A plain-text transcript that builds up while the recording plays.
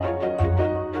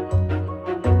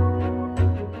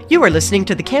You are listening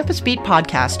to the Campus Beat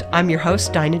podcast. I'm your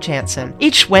host, Dinah Jansen.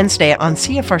 Each Wednesday on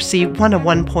CFRC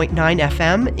 101.9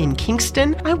 FM in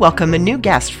Kingston, I welcome a new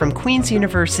guest from Queen's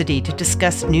University to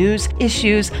discuss news,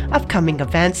 issues, upcoming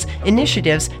events,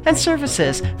 initiatives, and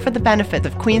services for the benefit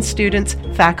of Queen's students,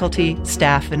 faculty,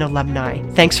 staff, and alumni.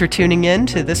 Thanks for tuning in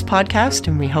to this podcast,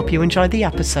 and we hope you enjoy the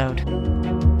episode.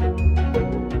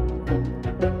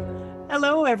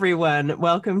 Hello, everyone.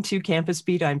 Welcome to Campus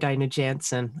Beat. I'm Dinah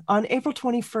Jansen. On April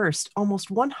 21st,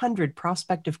 almost 100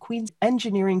 prospective Queen's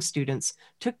engineering students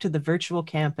took to the virtual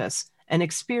campus and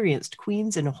experienced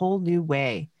Queen's in a whole new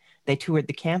way. They toured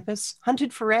the campus,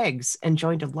 hunted for eggs, and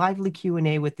joined a lively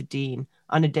Q&A with the dean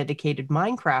on a dedicated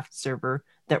Minecraft server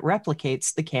that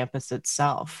replicates the campus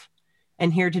itself.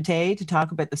 And here today to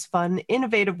talk about this fun,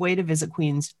 innovative way to visit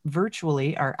Queen's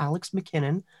virtually are Alex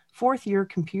McKinnon, fourth-year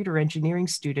computer engineering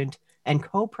student and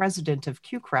co-president of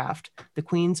QCraft, the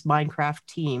Queen's Minecraft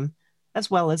team,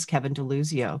 as well as Kevin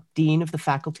DeLuzio, Dean of the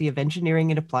Faculty of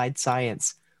Engineering and Applied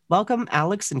Science. Welcome,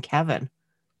 Alex and Kevin.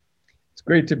 It's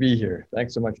great to be here.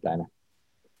 Thanks so much, Dinah.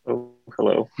 Oh,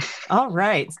 hello. All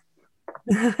right.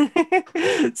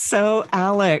 So,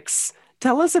 Alex,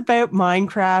 tell us about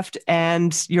Minecraft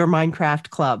and your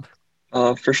Minecraft club.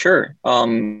 For sure.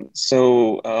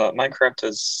 Minecraft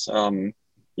is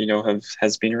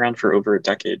has been around for over a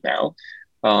decade now.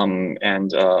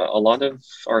 And a lot of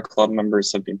our club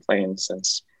members have been playing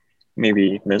since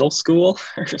maybe middle school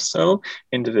or so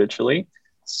individually.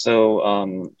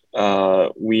 So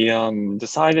we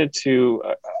decided to,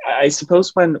 I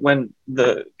suppose when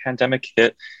the pandemic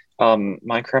hit,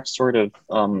 Minecraft sort of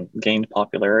gained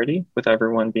popularity with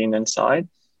everyone being inside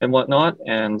and whatnot.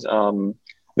 And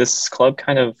this club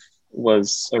kind of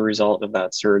was a result of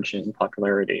that surge in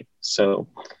popularity. So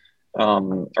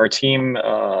our team,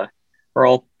 we're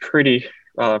all pretty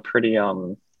all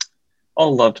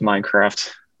loved Minecraft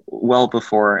well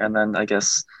before, and then I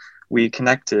guess we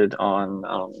connected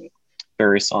on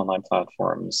various online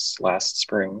platforms last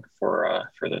spring for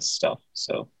this stuff.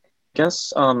 So I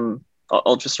guess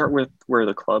I'll just start with where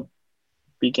the club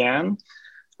began.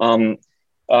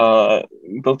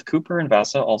 Both Cooper and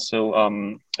Vasa, also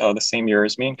the same year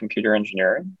as me in computer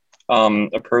engineering,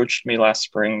 approached me last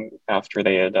spring after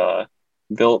they had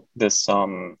built this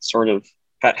sort of,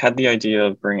 had the idea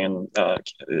of bringing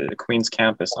Queen's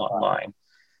campus online.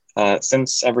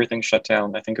 Since everything shut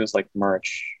down, I think it was like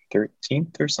March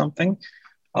 13th or something,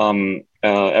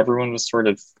 everyone was sort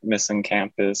of missing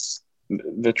campus.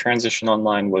 The transition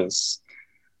online was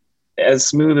as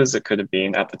smooth as it could have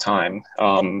been at the time.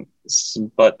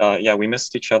 But we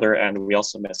missed each other, and we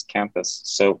also missed campus.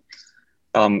 So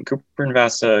Cooper and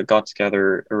Vasa got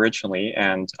together originally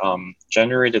and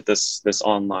generated this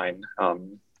online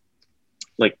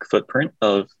footprint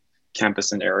of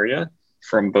campus and area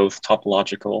from both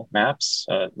topological maps,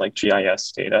 like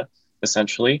GIS data,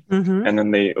 essentially. Mm-hmm. And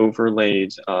then they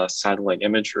overlaid satellite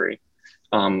imagery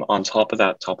on top of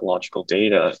that topological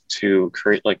data to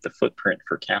create like the footprint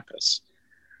for campus,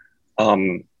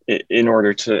 in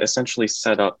order to essentially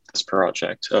set up this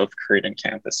project of creating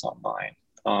campus online.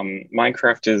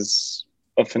 Minecraft is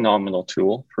a phenomenal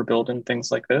tool for building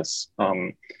things like this.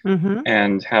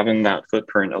 And having that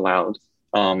footprint allowed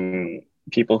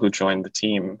people who joined the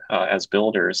team as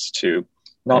builders to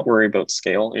not worry about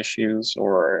scale issues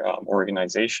or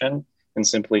organization, and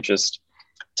simply just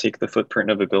take the footprint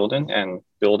of a building and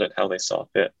build it how they saw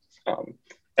fit.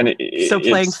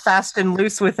 Playing fast and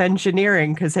loose with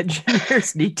engineering, because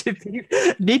engineers need to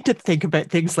think about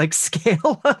things like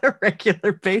scale on a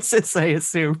regular basis, I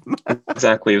assume.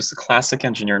 Exactly. It was a classic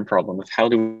engineering problem of how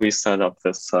do we set up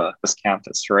this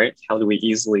campus, right? How do we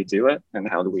easily do it? And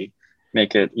how do we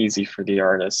make it easy for the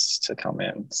artists to come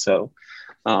in? So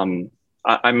I'm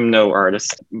no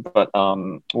artist, but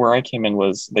where I came in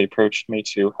was they approached me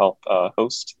to help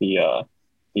host the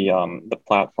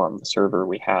platform, the server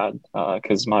we had,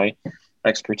 because my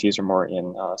expertise are more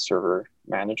in server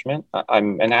management.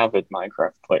 I'm an avid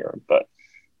Minecraft player, but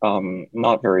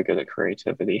not very good at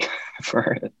creativity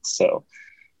for it. So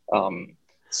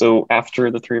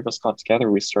after the three of us got together,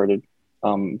 we started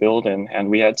building, and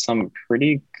we had some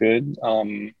pretty good.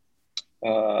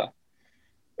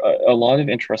 A lot of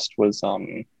interest was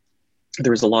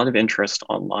there was a lot of interest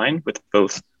online with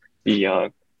both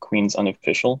the Queen's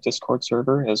unofficial Discord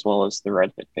server as well as the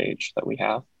Reddit page that we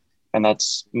have, and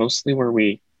that's mostly where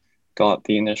we got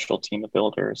the initial team of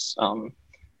builders. A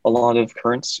lot of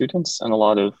current students and a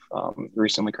lot of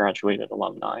recently graduated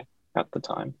alumni at the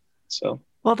time. So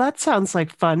Well, that sounds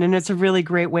like fun, and it's a really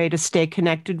great way to stay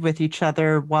connected with each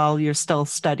other while you're still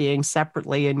studying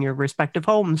separately in your respective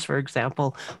homes, for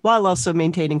example, while also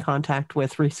maintaining contact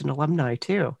with recent alumni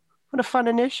too. What a fun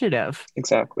initiative.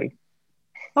 Exactly.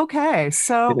 Okay, It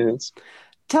so is.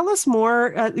 tell us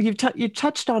more. You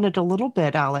touched on it a little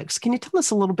bit, Alex. Can you tell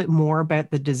us a little bit more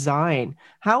about the design?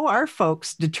 How are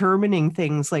folks determining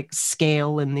things like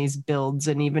scale in these builds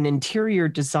and even interior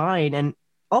design and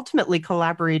ultimately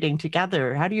collaborating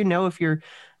together? How do you know if you're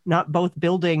not both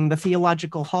building the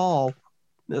theological hall?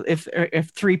 If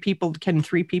three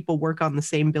people work on the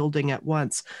same building at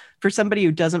once? For somebody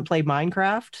who doesn't play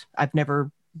Minecraft, I've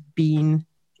never been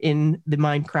in the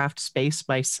Minecraft space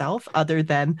myself, other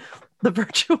than the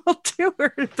virtual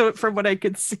tour. From what I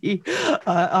could see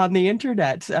on the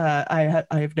internet, I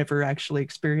have never actually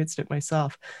experienced it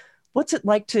myself. What's it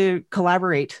like to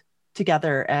collaborate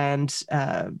together and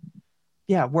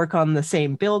yeah, work on the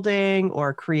same building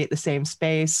or create the same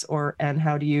space, or and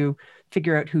how do you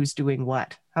figure out who's doing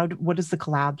what? What does the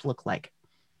collab look like?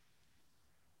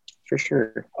 For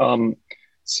sure.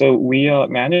 So we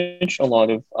manage a lot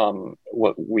of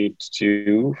what we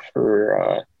do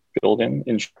for building,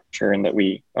 ensuring that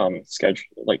we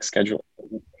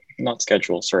not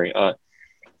schedule, sorry.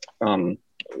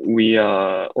 We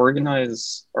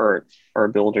organize our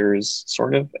builders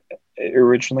sort of.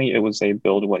 Originally, it was a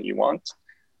build what you want.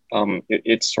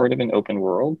 It's sort of an open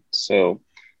world. So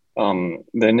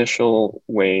the initial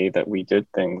way that we did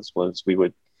things was we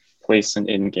would place an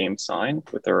in-game sign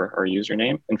with our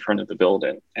username in front of the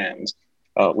building, and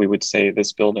we would say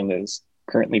this building is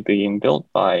currently being built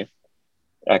by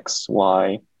X,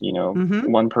 Y,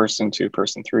 Mm-hmm. one person, two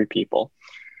person, three people.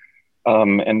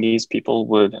 And these people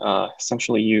would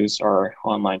essentially use our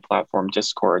online platform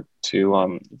Discord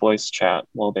to voice chat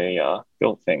while they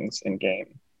built things in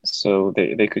game. So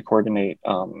they could coordinate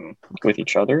with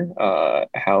each other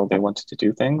how they wanted to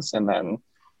do things. And then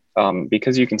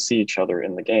because you can see each other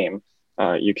in the game,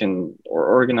 you can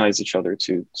organize each other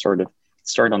to sort of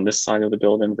start on this side of the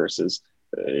building versus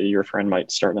your friend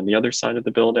might start on the other side of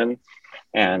the building.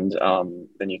 And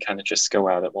then you kind of just go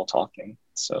at it while talking.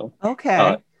 So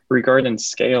Okay. regarding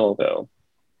scale, though,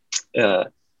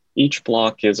 each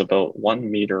block is about 1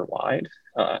 meter wide.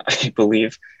 I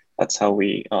believe that's how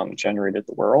we generated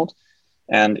the world.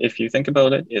 And if you think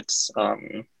about it, it's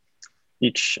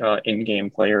each in-game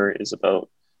player is about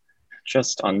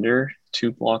just under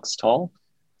 2 blocks tall.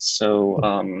 So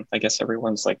I guess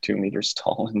everyone's like 2 meters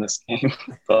tall in this game,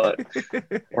 but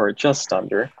or just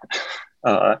under.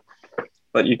 Uh,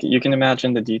 but you can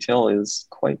imagine the detail is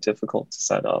quite difficult to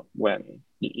set up when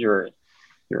your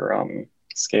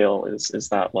scale is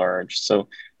that large. So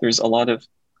there's a lot of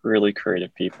really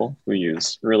creative people who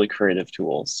use really creative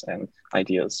tools and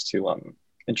ideas to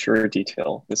ensure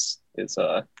detail is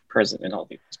present in all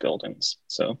these buildings.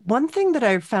 So One thing that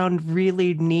I found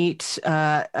really neat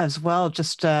as well,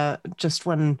 just while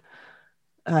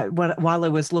I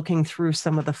was looking through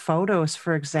some of the photos,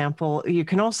 for example, you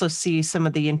can also see some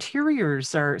of the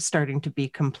interiors are starting to be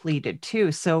completed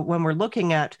too. So when we're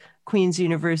looking at Queen's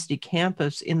University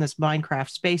campus in this Minecraft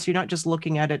space, you're not just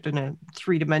looking at it in a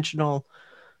three-dimensional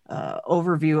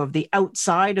overview of the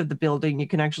outside of the building. You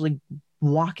can actually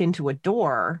walk into a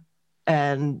door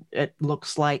and it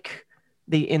looks like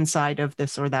the inside of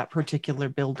this or that particular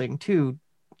building too,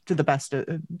 to the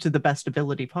best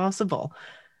ability possible.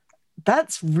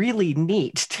 That's really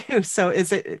neat too. So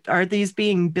are these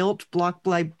being built block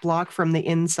by block from the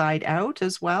inside out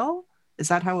as well? Is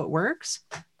that how it works?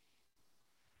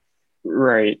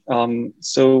 right.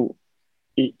 So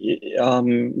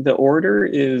the order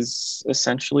is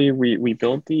essentially we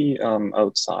build the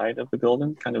outside of the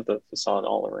building, kind of the facade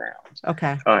all around,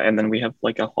 Okay. and then we have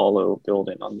like a hollow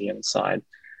building on the inside.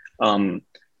 Um,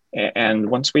 and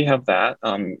once we have that,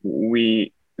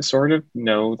 we sort of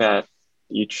know that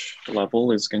each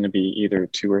level is going to be either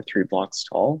 2 or 3 blocks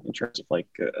tall in terms of like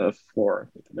a floor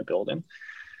within the building.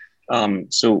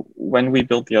 So when we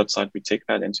build the outside, we take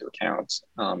that into account.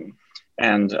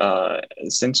 And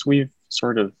since we've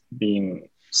sort of been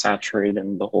saturated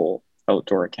in the whole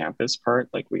outdoor campus part,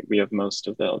 like we have most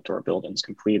of the outdoor buildings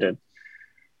completed,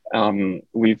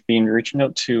 we've been reaching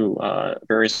out to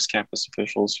various campus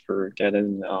officials for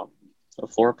getting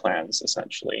floor plans,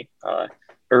 essentially.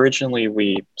 Originally,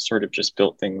 we sort of just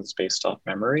built things based off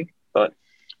memory, but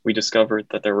we discovered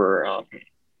that there were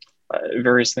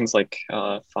various things like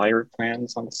fire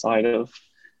plans on the side of,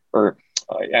 or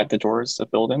at the doors of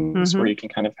buildings, where Mm-hmm. you can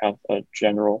kind of have a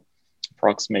general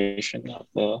approximation of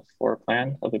the floor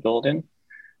plan of the building.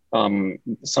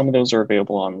 Some of those are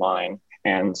available online,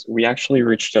 and we actually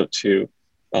reached out to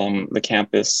the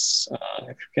campus. I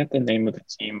forget the name of the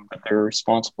team, but they're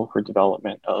responsible for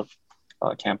development of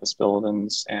campus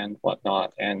buildings and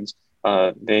whatnot. And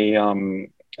they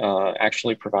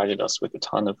actually provided us with a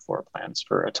ton of floor plans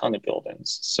for a ton of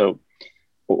buildings. So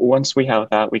once we have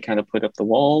that, we kind of put up the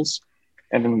walls,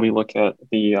 and then we look at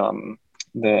the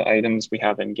items we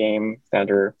have in game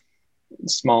that are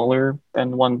smaller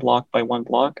than 1 block by 1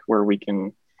 block, where we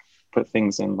can put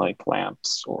things in like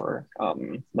lamps or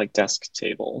like desk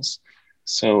tables.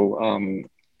 So,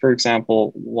 for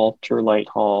example, Walter Light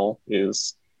Hall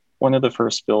is one of the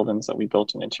first buildings that we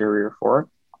built an interior for,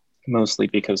 mostly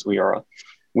because we are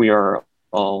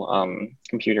all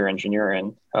computer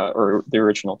engineering, or the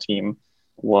original team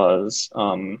was,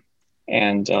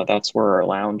 and that's where our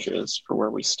lounge is for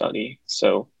where we study.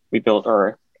 So we built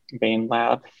our main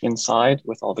lab inside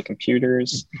with all the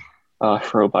computers,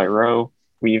 row by row.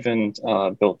 We even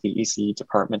built the ECE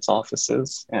department's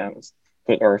offices and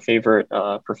put our favorite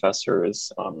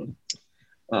professors'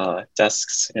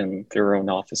 desks in their own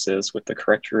offices with the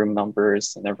correct room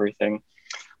numbers and everything.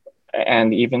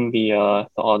 And even the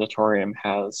auditorium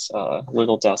has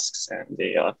little desks and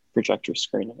a projector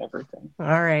screen and everything.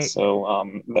 All right.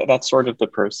 So that's sort of the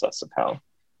process of how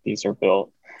these are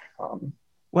built.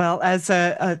 Well, as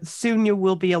soon you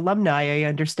will be alumni, I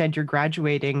understand you're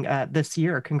graduating this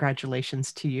year.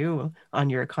 Congratulations to you on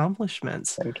your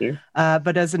accomplishments. Thank you.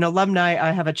 But as an alumni,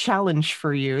 I have a challenge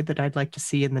for you that I'd like to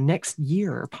see in the next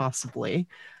year, possibly.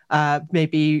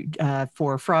 Maybe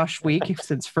for Frosh Week,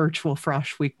 since virtual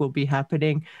Frosh Week will be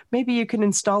happening, maybe you can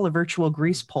install a virtual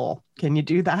grease pole. Can you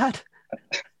do that?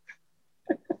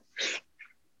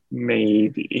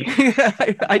 Maybe.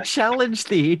 I challenge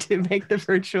thee to make the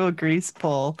virtual grease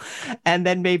pole, and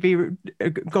then maybe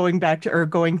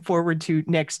going forward to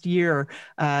next year,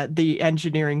 the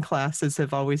engineering classes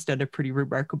have always done a pretty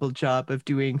remarkable job of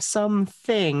doing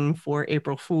something for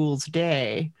April Fool's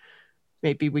Day.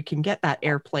 Maybe we can get that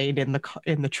airplane in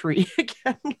the tree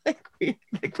again,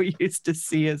 like we used to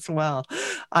see as well.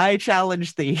 I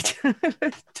challenge thee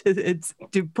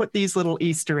to put these little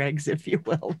Easter eggs, if you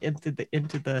will, into the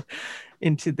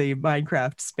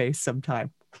Minecraft space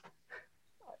sometime.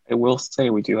 I will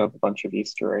say we do have a bunch of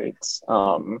Easter eggs,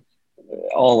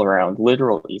 all around,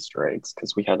 literal Easter eggs,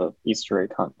 because we had an Easter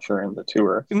egg hunt during the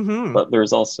tour. Mm-hmm. But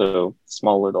there's also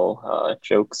small little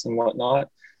jokes and whatnot,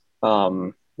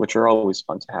 which are always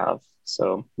fun to have.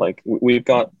 So like we've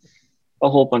got a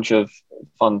whole bunch of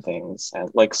fun things, and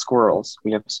like squirrels.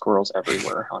 We have squirrels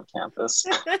everywhere on campus.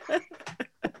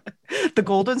 The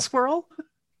golden squirrel?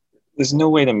 There's no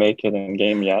way to make it in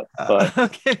game yet, but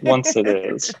okay. Once it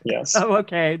is, yes. Oh,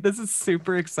 okay. This is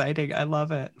super exciting. I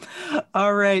love it.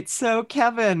 All right. So,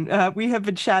 Kevin, we have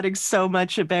been chatting so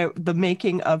much about the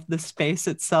making of the space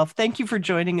itself. Thank you for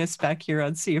joining us back here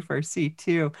on CFRC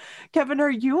too. Kevin,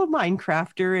 are you a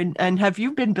Minecrafter, and have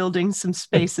you been building some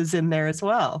spaces in there as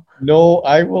well? No,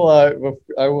 I will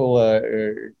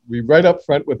be right up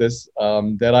front with this,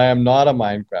 that I am not a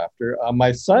Minecrafter.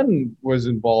 My son was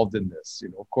involved in this.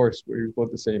 Of course, we were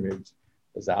both the same age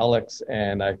as Alex,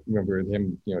 and I remember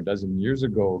him, a dozen years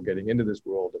ago, getting into this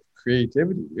world of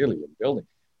creativity, really, in building.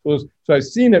 So I've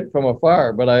seen it from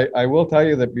afar, but I will tell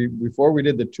you that before we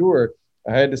did the tour,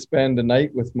 I had to spend a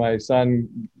night with my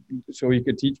son so he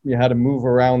could teach me how to move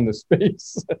around the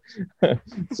space.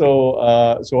 So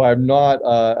I'm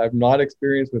not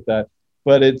experienced with that,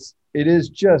 but it is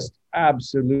just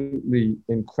absolutely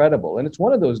incredible, and it's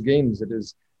one of those games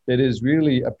that is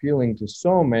really appealing to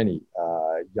so many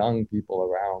young people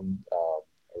around,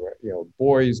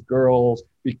 boys, girls,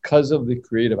 because of the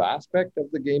creative aspect of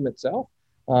the game itself.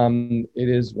 It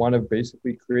is one of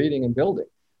basically creating and building.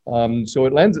 So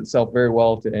it lends itself very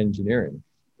well to engineering.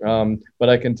 But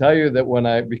I can tell you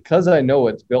that because I know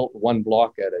it's built 1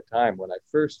 block at a time, when I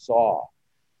first saw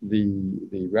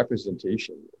the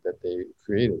representation that they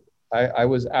created, I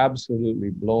was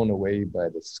absolutely blown away by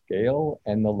the scale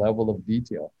and the level of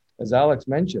detail. As Alex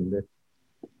mentioned, that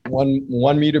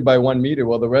 1 meter by 1 meter,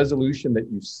 well, the resolution that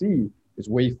you see is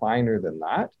way finer than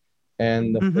that.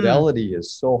 And the fidelity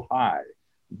is so high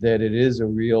that it is a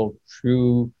real,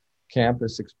 true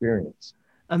campus experience.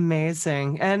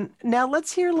 Amazing. And now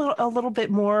let's hear a little bit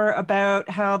more about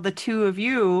how the two of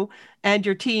you and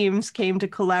your teams came to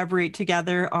collaborate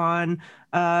together on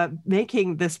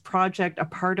making this project a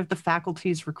part of the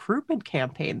faculty's recruitment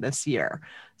campaign this year.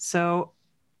 So,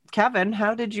 Kevin,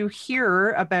 how did you hear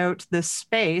about this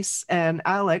space? And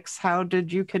Alex, how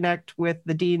did you connect with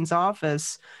the dean's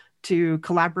office to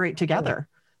collaborate together?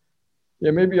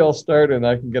 Yeah, maybe I'll start and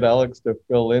I can get Alex to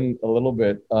fill in a little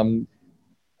bit.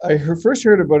 I first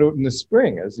heard about it in the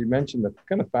spring. As you mentioned, the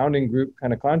kind of founding group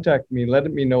kind of contacted me,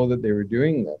 letting me know that they were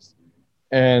doing this.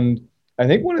 And I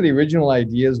think one of the original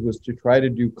ideas was to try to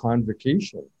do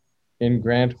convocation in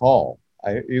Grant Hall.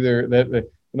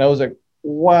 And I was like,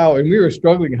 wow. And we were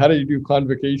struggling. How do you do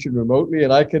convocation remotely?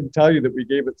 And I can tell you that we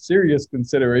gave it serious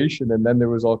consideration. And then there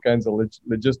was all kinds of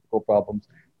logistical problems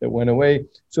that went away.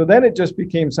 So then it just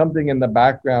became something in the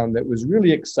background that was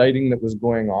really exciting that was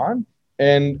going on.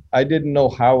 And I didn't know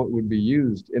how it would be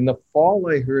used. In the fall,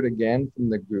 I heard again from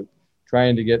the group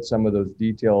trying to get some of those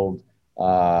detailed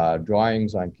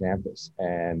drawings on campus.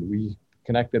 And we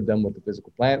connected them with the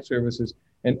physical plant services.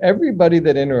 And everybody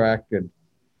that interacted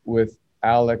with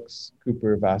Alex,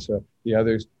 Cooper, Vasa, the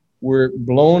others, were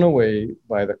blown away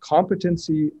by the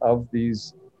competency of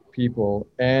these people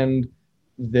and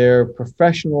their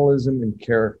professionalism and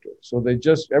character. So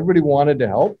everybody wanted to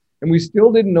help, and we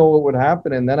still didn't know what would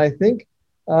happen. And then I think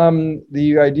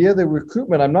the idea of the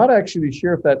recruitment, I'm not actually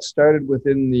sure if that started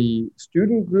within the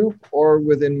student group or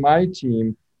within my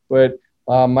team, but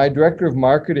my director of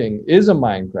marketing is a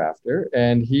Minecrafter,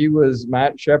 and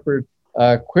Matt Shepard,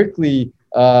 quickly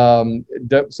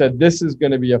said, this is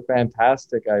going to be a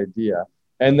fantastic idea.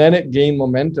 And then it gained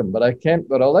momentum, but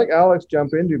I'll let Alex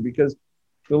jump into, because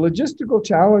the logistical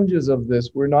challenges of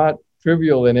this were not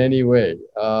trivial in any way.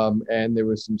 And there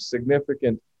was some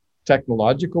significant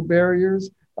technological barriers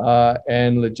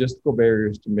and logistical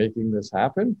barriers to making this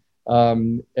happen.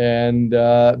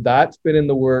 That's been in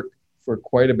the work for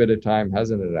quite a bit of time,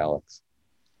 hasn't it, Alex?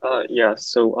 Yeah.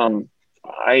 So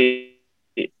I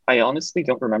honestly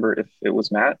don't remember if it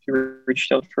was Matt who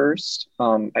reached out first.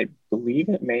 I believe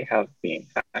it may have been,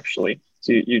 actually.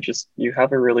 So you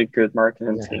have a really good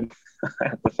marketing team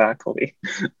at the faculty.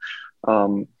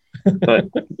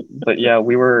 But yeah,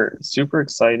 we were super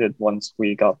excited once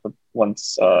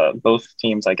both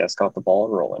teams, I guess, got the ball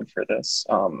rolling for this.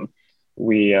 There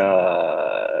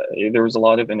was a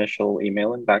lot of initial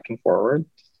emailing back and forward to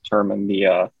determine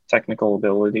the technical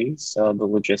abilities, the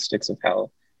logistics of how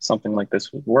something like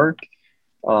this would work.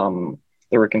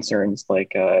 There were concerns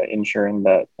like ensuring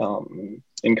that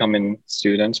incoming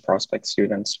students, prospect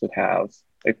students, would have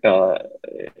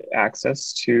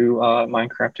access to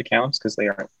Minecraft accounts, because they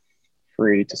aren't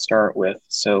free to start with.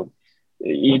 So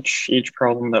each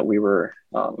problem that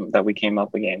we came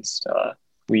up against,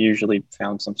 we usually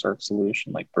found some sort of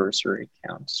solution, like bursary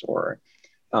accounts, or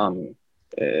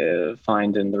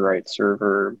finding the right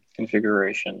server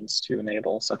configurations to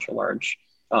enable such a large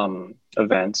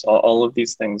event. All of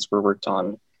these things were worked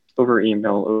on over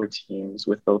email, over Teams,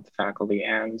 with both the faculty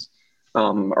and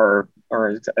our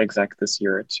exec this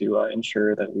year to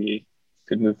ensure that we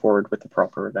could move forward with the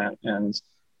proper event. And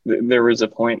there was a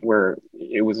point where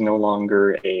it was no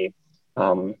longer a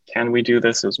can we do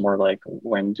this? It was more like,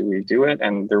 when do we do it?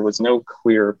 And there was no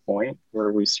clear point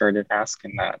where we started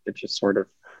asking that. It just sort of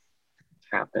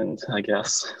happened, I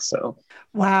guess. So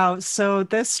wow. So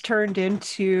this turned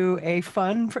into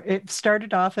it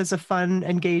started off as a fun,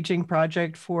 engaging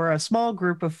project for a small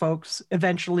group of folks,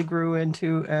 eventually grew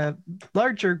into a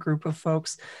larger group of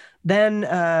folks. Then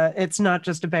it's not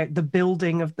just about the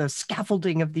building of the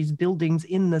scaffolding of these buildings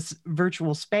in this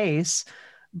virtual space,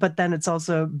 but then it's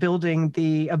also building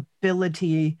the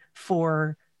ability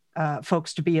for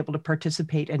folks to be able to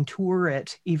participate and tour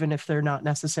it, even if they're not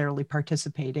necessarily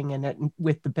participating in it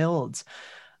with the builds.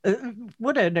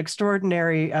 What an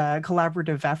extraordinary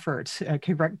collaborative effort.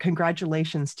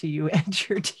 Congratulations to you and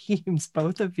your teams,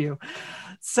 both of you.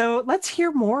 So let's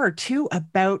hear more too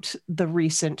about the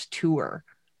recent tour.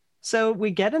 So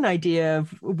we get an idea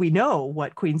we know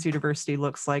what Queen's University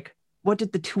looks like. What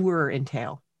did the tour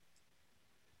entail?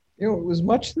 It was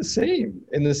much the same,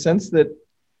 in the sense that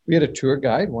we had a tour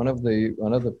guide, one of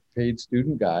the paid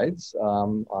student guides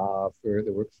that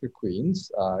works for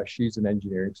Queen's. She's an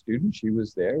engineering student. She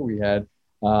was there. We had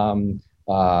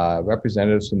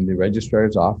representatives from the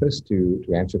registrar's office to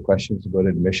answer questions about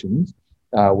admissions.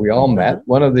 We all met.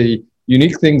 One of the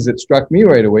unique things that struck me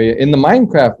right away, in the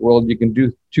Minecraft world, you can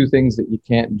do two things that you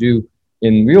can't do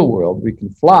in real world. We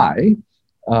can fly.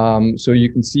 So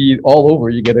you can see all over,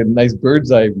 you get a nice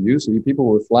bird's eye view. So people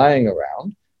were flying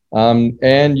around.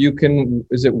 And you can,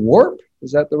 is it warp?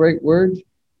 Is that the right word?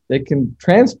 They can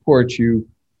transport you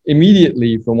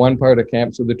immediately from one part of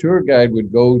camp. So the tour guide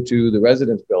would go to the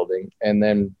residence building and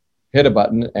then hit a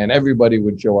button, and everybody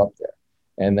would show up there.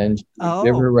 And then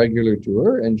give her a regular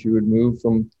tour, and she would move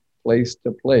from place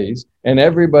to place. And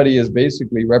everybody is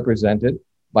basically represented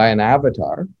by an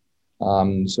avatar.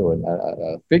 So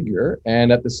a figure,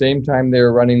 and at the same time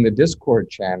they're running the Discord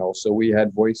channel, so we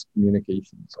had voice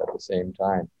communications at the same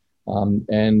time,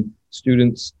 and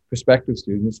prospective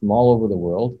students from all over the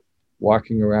world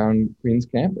walking around Queen's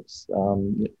campus.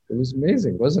 It was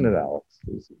amazing, wasn't it, Alex?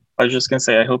 I was just gonna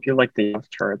say, I hope you like the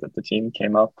avatar that the team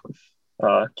came up with.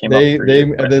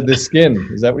 The skin,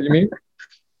 is that what you mean?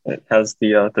 It has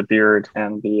the beard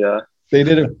and the They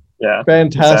did a yeah,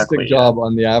 fantastic exactly, job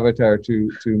on the avatar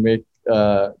to make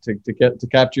to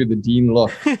capture the Dean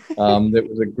look. That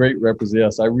was a great representation.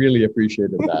 Yes, I really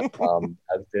appreciated that,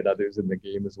 as did others in the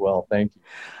game as well. Thank you.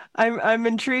 I'm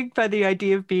intrigued by the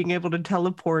idea of being able to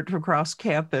teleport across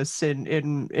campus in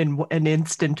an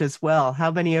instant as well. How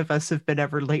many of us have been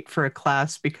ever late for a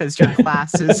class because your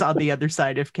class is on the other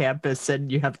side of campus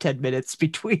and you have 10 minutes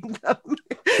between them?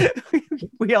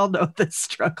 We all know this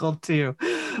struggle too.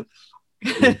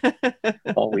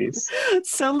 always.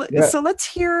 So, Yeah, so let's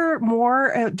hear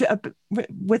more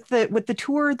with the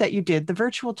tour that you did, the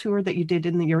virtual tour that you did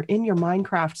in your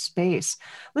Minecraft space.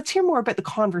 Let's hear more about the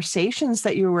conversations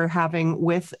that you were having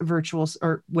with virtuals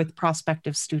or with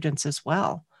prospective students as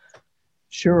well.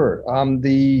 sure.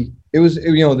 The it was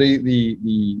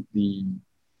the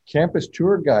campus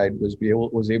tour guide was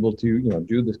able to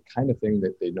do this kind of thing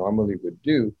that they normally would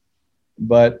do,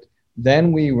 but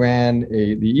then we ran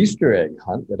the Easter egg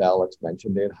hunt that Alex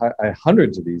mentioned. They had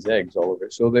hundreds of these eggs all over,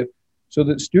 so that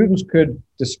students could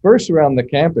disperse around the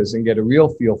campus and get a real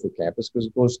feel for campus, because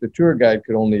of course the tour guide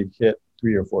could only hit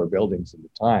 3 or 4 buildings at a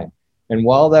time. And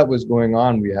while that was going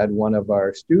on, we had one of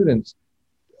our students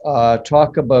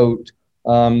talk about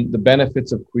the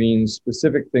benefits of Queen's,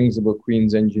 specific things about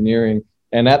Queen's engineering,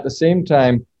 and at the same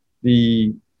time,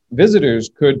 the visitors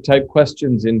could type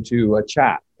questions into a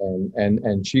chat,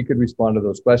 and she could respond to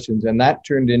those questions, and that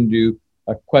turned into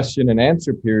a question and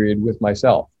answer period with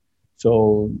myself.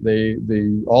 So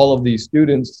all of these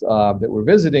students that were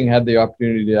visiting had the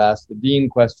opportunity to ask the dean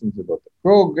questions about the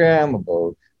program,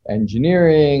 about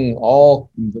engineering, all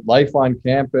life on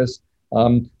campus.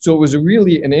 So it was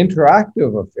really an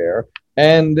interactive affair,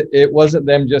 and it wasn't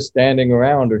them just standing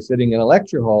around or sitting in a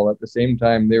lecture hall. At the same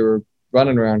time, they were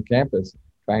running around campus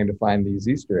trying to find these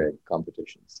Easter egg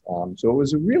competitions. So it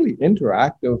was a really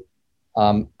interactive,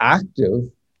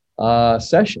 active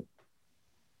session.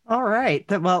 All right.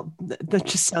 That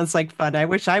just sounds like fun. I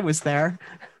wish I was there.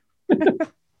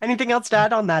 Anything else to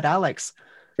add on that, Alex?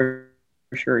 For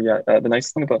sure, yeah. The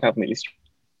nice thing about having the Easter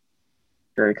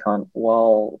egg hunt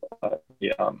while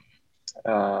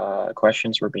the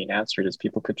questions were being answered is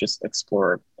people could just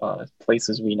explore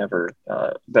places we never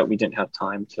that we didn't have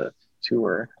time to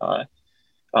tour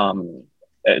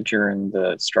during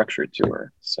the structured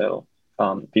tour. So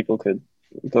people could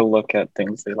go look at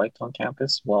things they liked on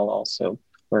campus while also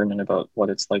learning about what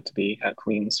it's like to be at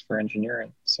Queen's for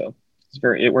engineering. So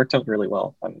it worked out really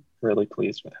well. I'm really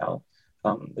pleased with how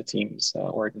the teams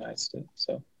organized it.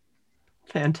 So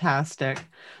fantastic.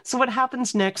 So what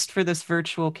happens next for this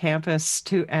virtual campus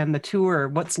and the tour?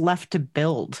 What's left to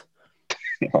build?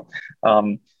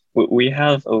 um, we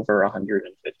have over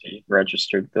 150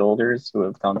 registered builders who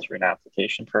have gone through an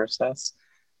application process.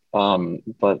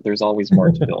 But there's always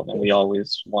more to build, and we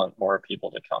always want more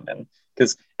people to come in,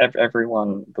 because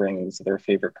everyone brings their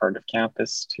favorite part of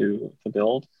campus to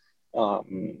build.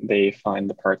 They find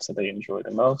the parts that they enjoy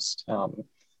the most.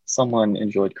 Someone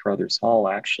enjoyed Carruthers Hall,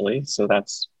 actually, so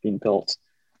that's been built.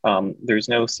 There's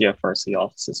no CFRC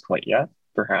offices quite yet.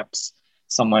 Perhaps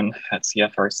someone at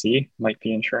CFRC might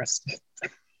be interested.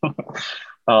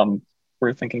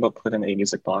 We're thinking about putting a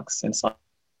music box inside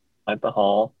the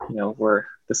hall, where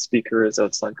the speaker is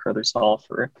outside Carruthers Hall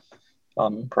for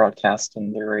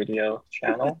broadcasting the radio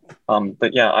channel.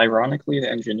 But yeah, ironically,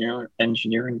 the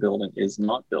engineering building is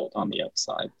not built on the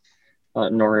outside,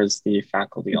 nor is the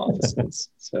faculty offices.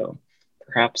 So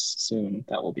perhaps soon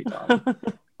that will be done.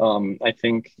 I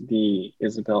think the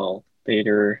Isabel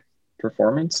Bader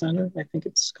Performance Center, I think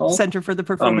it's called. Center for the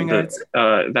Performing Arts.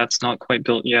 That's not quite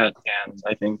built yet, and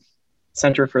I think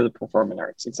Center for the Performing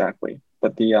Arts, exactly.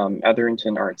 But the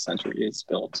Etherington Arts Center is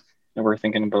built, and we're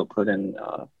thinking about putting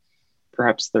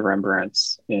perhaps the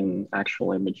Rembrandts in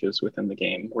actual images within the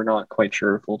game. We're not quite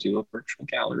sure if we'll do a virtual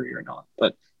gallery or not,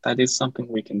 but that is something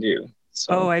we can do.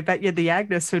 So, I bet you the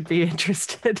Agnes would be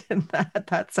interested in that.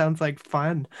 That sounds like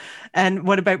fun. And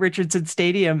what about Richardson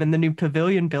Stadium and the new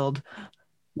pavilion build?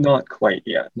 Not quite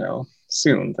yet, no.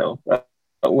 Soon, though.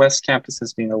 West Campus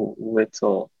has been a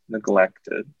little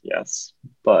neglected, yes,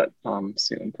 but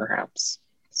soon, perhaps.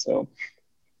 So,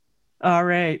 all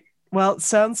right. Well, it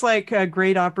sounds like a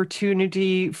great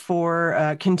opportunity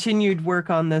for continued work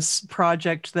on this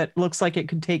project that looks like it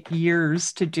could take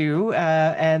years to do,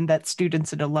 and that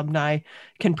students and alumni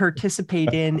can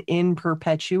participate in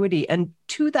perpetuity. And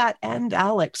to that end,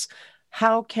 Alex,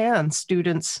 how can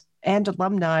students and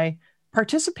alumni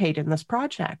participate in this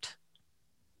project?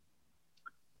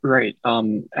 Right.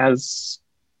 As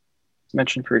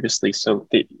mentioned previously, so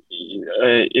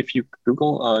if you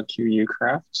Google QU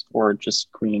Craft or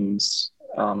just Queen's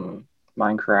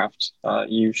Minecraft,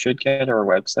 you should get our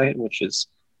website, which is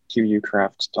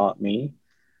qucraft.me.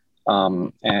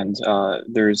 And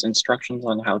there's instructions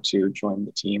on how to join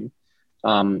the team.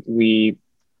 We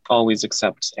always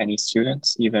accept any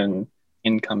students, even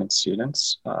incoming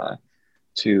students,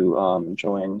 to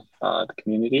join the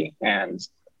community, and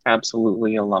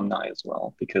absolutely alumni as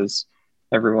well, because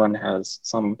everyone has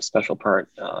some special part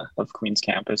of Queen's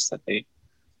campus that they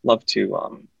love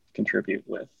to contribute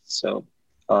with. So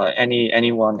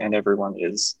anyone and everyone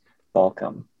is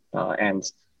welcome. And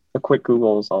a quick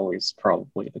Google is always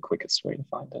probably the quickest way to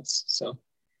find us. So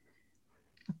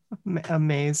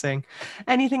amazing.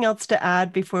 Anything else to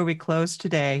add before we close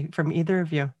today from either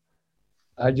of you?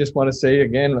 I just want to say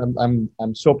again,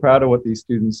 I'm so proud of what these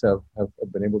students have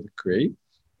been able to create,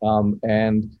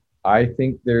 and I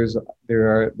think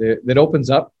that opens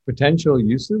up potential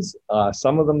uses.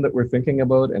 Some of them that we're thinking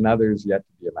about, and others yet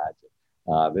to be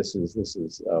imagined. This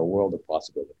is a world of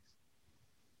possibilities.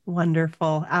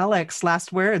 Wonderful. Alex,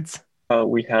 last words.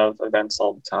 We have events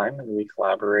all the time, and we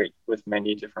collaborate with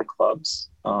many different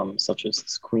clubs, such as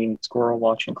this Queen Squirrel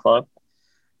Watching Club.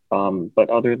 But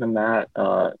other than that,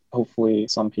 hopefully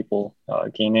some people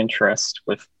gain interest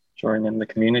with joining the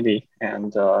community,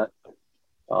 and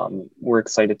we're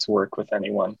excited to work with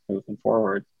anyone moving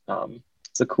forward.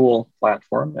 It's a cool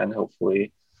platform, and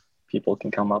hopefully people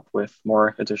can come up with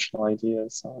more additional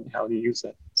ideas on how to use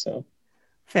it. So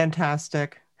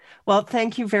fantastic. Well,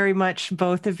 thank you very much,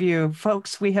 both of you.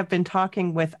 Folks, we have been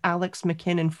talking with Alex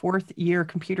McKinnon, fourth year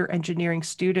computer engineering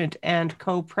student and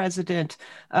co-president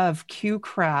of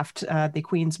QCraft, the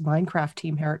Queen's Minecraft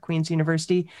team here at Queen's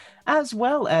University, as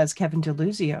well as Kevin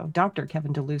DeLuzio, Dr.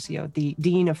 Kevin DeLuzio, the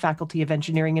Dean of Faculty of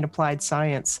Engineering and Applied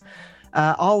Science.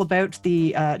 All about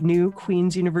the new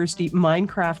Queen's University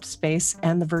Minecraft space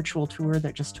and the virtual tour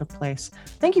that just took place.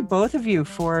 Thank you both of you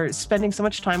for spending so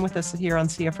much time with us here on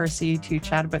CFRC to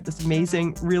chat about this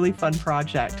amazing, really fun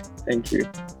project. Thank you.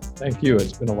 Thank you.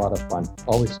 It's been a lot of fun.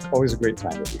 Always a great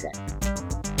time with you guys.